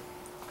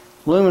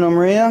aluminum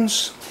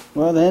rims,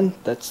 well then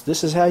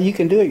this is how you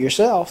can do it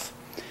yourself.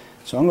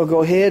 So I'm going to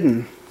go ahead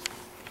and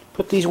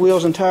put these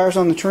wheels and tires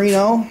on the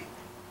Torino,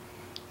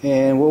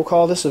 and we'll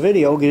call this a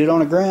video, get it on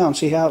the ground,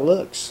 see how it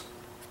looks.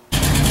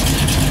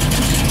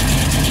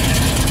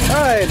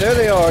 Alright, there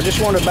they are.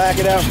 Just want to back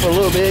it out for a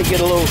little bit, get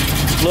a little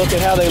look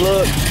at how they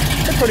look.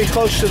 They're pretty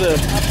close to the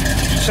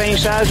same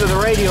size of the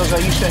radials I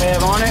used to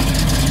have on it.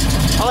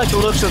 I like the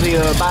looks of the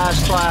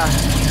bi-ply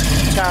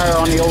tire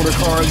on the older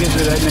car. It gives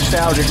it that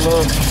nostalgic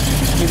look,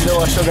 even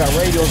though I still got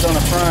radials on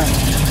the front.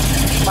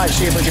 Might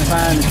see if we can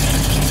find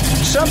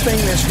something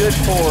that's good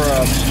for,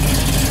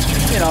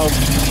 you know,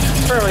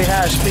 fairly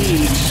high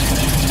speeds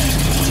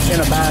in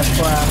a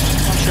bi-ply.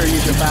 I'm sure you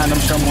can find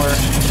them somewhere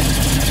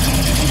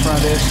in front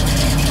of this.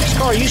 This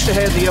car used to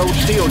have the old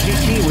steel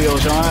GT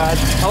wheels on it.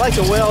 I like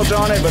the welds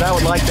on it, but I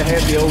would like to have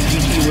the old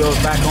GT wheels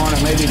back on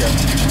it, maybe to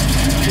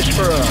just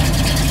for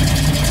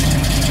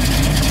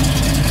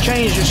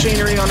change the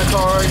scenery on the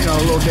car, you know,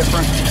 a little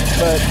different.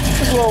 But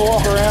just a little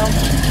walk around.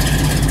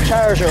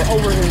 Tires are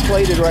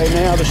overinflated right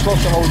now. They're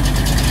supposed to hold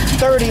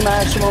 30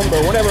 maximum,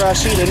 but whenever I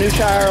see the new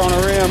tire on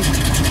the rim,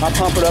 I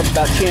pump it up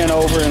about 10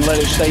 over and let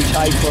it stay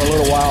tight for a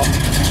little while.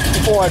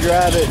 Before I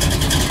drive it,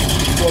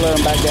 we'll let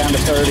them back down to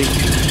 30.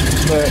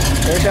 But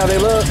there's how they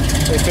look.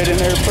 They fit in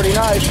there pretty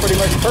nice, pretty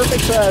much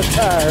perfect size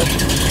tire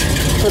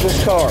for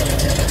this car.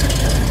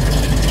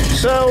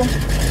 So,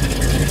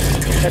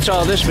 that's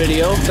all this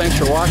video. Thanks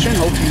for watching.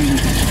 Hope you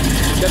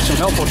got some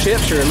helpful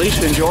tips or at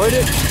least enjoyed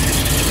it.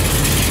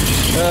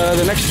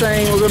 The next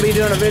thing we're going to be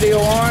doing a video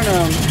on,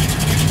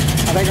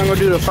 I think I'm going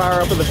to do the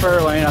fire up of the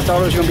Fairlane. I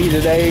thought it was going to be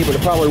today, but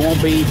it probably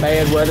won't be.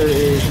 Bad weather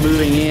is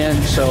moving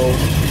in, so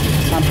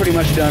I'm pretty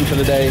much done for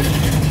the day.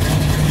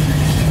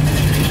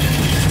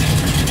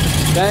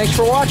 Thanks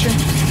for watching.